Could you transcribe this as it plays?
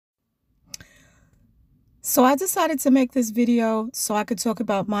So I decided to make this video so I could talk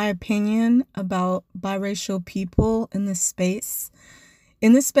about my opinion about biracial people in this space.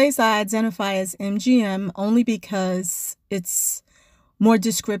 In this space, I identify as MGM only because it's more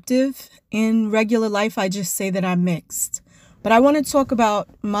descriptive. In regular life, I just say that I'm mixed. But I want to talk about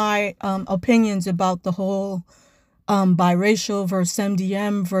my opinions about the whole biracial versus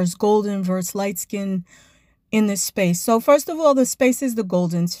MDM versus golden versus light skin in this space. So first of all, the space is the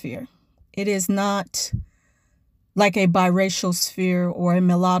golden sphere. It is not like a biracial sphere or a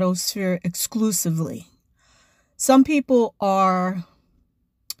mulatto sphere exclusively. Some people are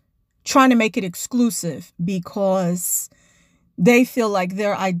trying to make it exclusive because they feel like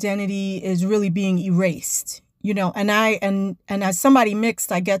their identity is really being erased, and as somebody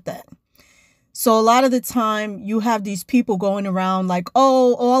mixed, I get that. So a lot of the time you have these people going around like,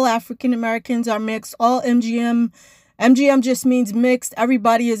 oh, all African Americans are mixed, all MGM just means mixed,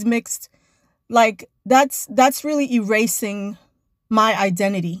 everybody is mixed. Like that's really erasing my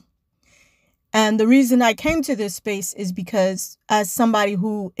identity. And the reason I came to this space is because as somebody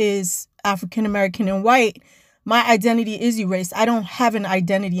who is African American and white, my identity is erased. I don't have an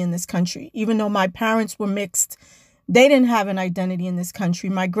identity in this country. Even though my parents were mixed, they didn't have an identity in this country.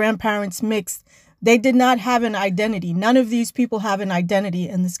 My grandparents mixed, they did not have an identity. None of these people have an identity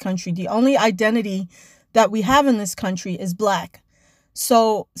in this country. The only identity that we have in this country is Black.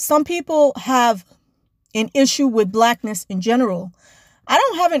 So some people have an issue with Blackness in general. I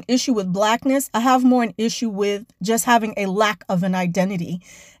don't have an issue with Blackness. I have more an issue with just having a lack of an identity.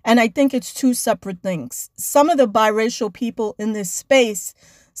 And I think it's two separate things. Some of the biracial people in this space,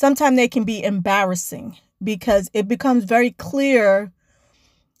 sometimes they can be embarrassing because it becomes very clear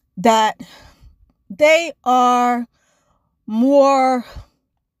that they are more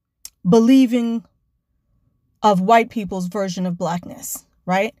believing of white people's version of Blackness,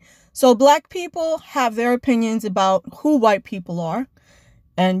 right? So Black people have their opinions about who white people are,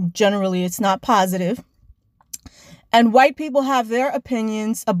 and generally it's not positive. And white people have their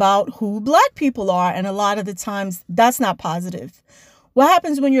opinions about who Black people are, and a lot of the times that's not positive. What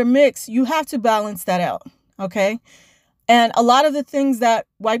happens when you're mixed, you have to balance that out, okay? And a lot of the things that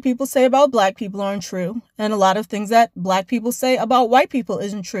white people say about Black people aren't true, and a lot of things that Black people say about white people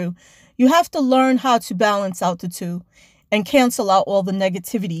isn't true. You have to learn how to balance out the two and cancel out all the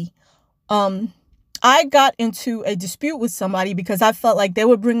negativity. I got into a dispute with somebody because I felt like they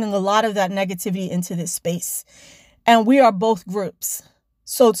were bringing a lot of that negativity into this space. And we are both groups.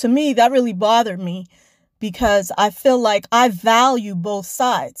 So to me, that really bothered me because I feel like I value both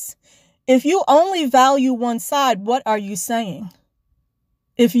sides. If you only value one side, what are you saying?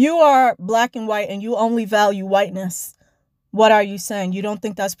 If you are Black and white and you only value whiteness, what are you saying? You don't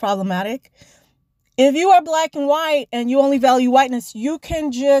think that's problematic? If you are Black and white and you only value whiteness, you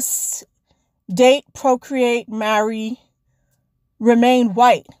can just date, procreate, marry, remain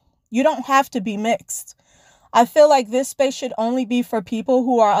white. You don't have to be mixed. I feel like this space should only be for people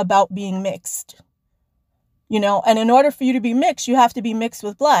who are about being mixed. And in order for you to be mixed, you have to be mixed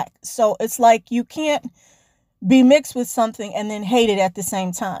with Black. So it's like you can't be mixed with something and then hate it at the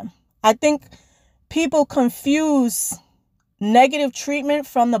same time. I think people confuse negative treatment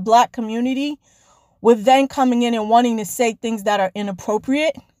from the Black community with then coming in and wanting to say things that are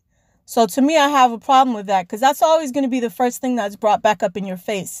inappropriate. So to me, I have a problem with that because that's always going to be the first thing that's brought back up in your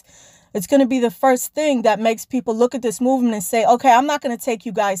face. It's going to be the first thing that makes people look at this movement and say, okay, I'm not going to take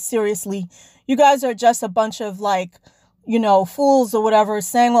you guys seriously. You guys are just a bunch of fools or whatever,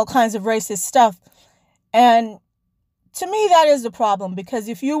 saying all kinds of racist stuff. And to me, that is the problem, because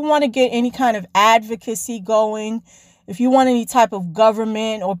if you want to get any kind of advocacy going, if you want any type of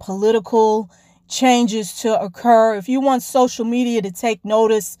government or political changes to occur, if you want social media to take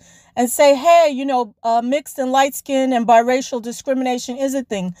notice and say, hey, mixed and light skin and biracial discrimination is a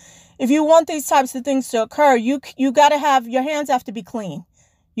thing. If you want these types of things to occur, you got to have, your hands have to be clean.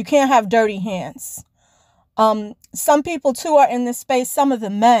 You can't have dirty hands. Some people too are in this space. Some of the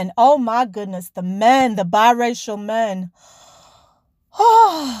men, oh my goodness, the men, the biracial men.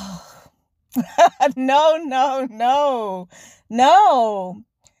 Oh, no.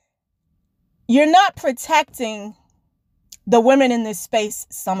 You're not protecting the women in this space,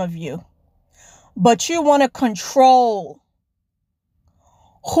 some of you, but you want to control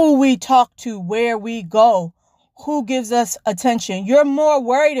who we talk to, where we go, who gives us attention. You're more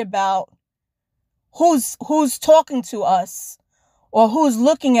worried about who's talking to us or who's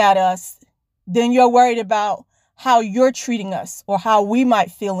looking at us than you're worried about how you're treating us or how we might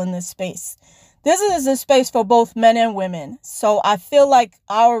feel in this space. This is a space for both men and women. So I feel like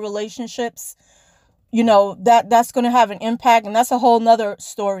our relationships, that's going to have an impact. And that's a whole nother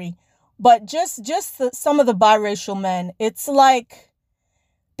story. But some of the biracial men, it's like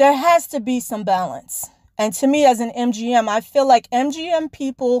there has to be some balance. And to me, as an MGM, I feel like MGM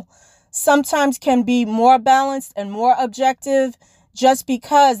people sometimes can be more balanced and more objective just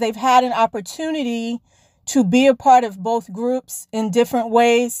because they've had an opportunity to be a part of both groups in different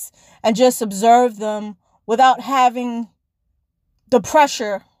ways and just observe them without having the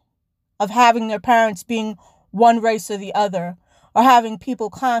pressure of having their parents being one race or the other, or having people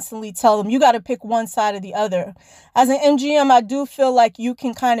constantly tell them, you got to pick one side or the other. As an MGM, I do feel like you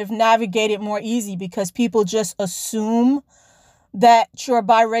can kind of navigate it more easy because people just assume that you're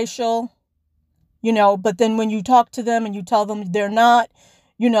biracial, but then when you talk to them and you tell them they're not,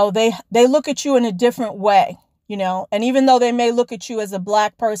 they look at you in a different way, and even though they may look at you as a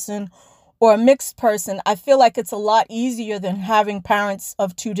black person or a mixed person, I feel like it's a lot easier than having parents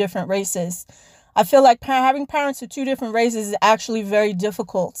of two different races. I feel like having parents of two different races is actually very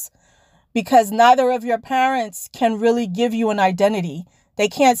difficult because neither of your parents can really give you an identity. They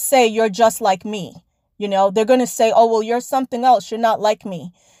can't say you're just like me. They're going to say, oh, well, you're something else. You're not like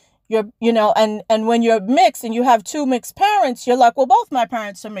me. And when you're mixed and you have two mixed parents, you're like, well, both my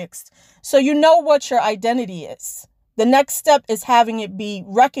parents are mixed. So you know what your identity is. The next step is having it be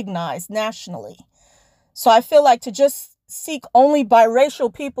recognized nationally. So I feel like to just seek only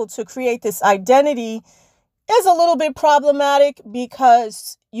biracial people to create this identity is a little bit problematic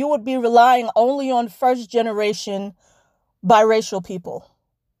because you would be relying only on first generation biracial people.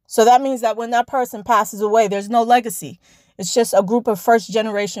 So that means that when that person passes away, there's no legacy. It's just a group of first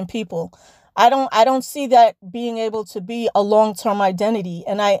generation people. I don't see that being able to be a long-term identity.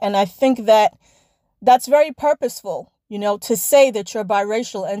 And I think that that's very purposeful, to say that you're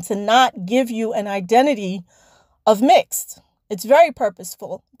biracial and to not give you an identity of mixed. It's very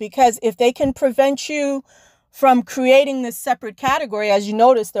purposeful because if they can prevent you from creating this separate category, as you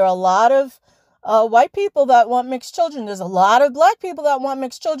notice, there are a lot of white people that want mixed children. There's a lot of black people that want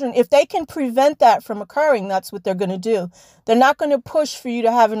mixed children. If they can prevent that from occurring, that's what they're going to do. They're not going to push for you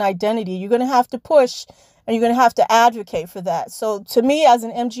to have an identity. You're going to have to push and you're going to have to advocate for that. So to me, as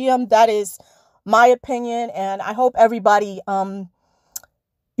an MGM, that is my opinion. And I hope everybody,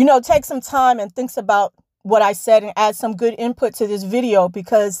 takes some time and thinks about what I said and add some good input to this video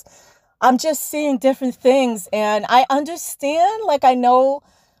because I'm just seeing different things and I understand, like I know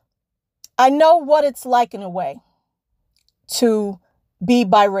what it's like in a way to be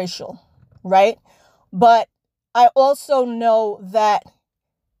biracial, right? But I also know that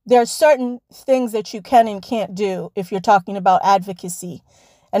there are certain things that you can and can't do if you're talking about advocacy.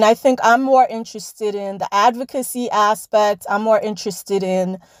 And I think I'm more interested in the advocacy aspect. I'm more interested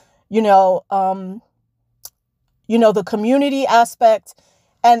in, the community aspect.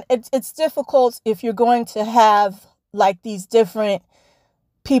 And it's difficult if you're going to have like these different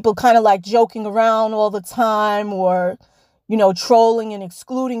people kind of like joking around all the time or, trolling and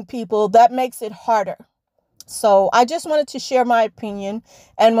excluding people. That makes it harder. So I just wanted to share my opinion.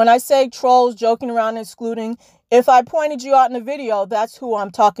 And when I say trolls, joking around and excluding, if I pointed you out in the video, that's who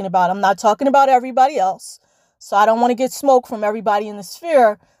I'm talking about. I'm not talking about everybody else. So I don't want to get smoke from everybody in the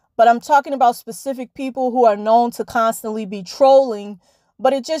sphere. But I'm talking about specific people who are known to constantly be trolling.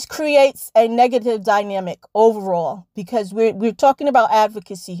 But it just creates a negative dynamic overall because we're talking about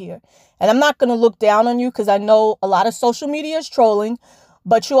advocacy here. And I'm not going to look down on you because I know a lot of social media is trolling.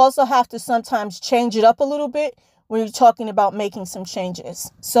 But you also have to sometimes change it up a little bit when you're talking about making some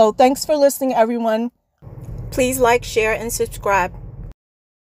changes. So thanks for listening, everyone. Please like, share, and subscribe.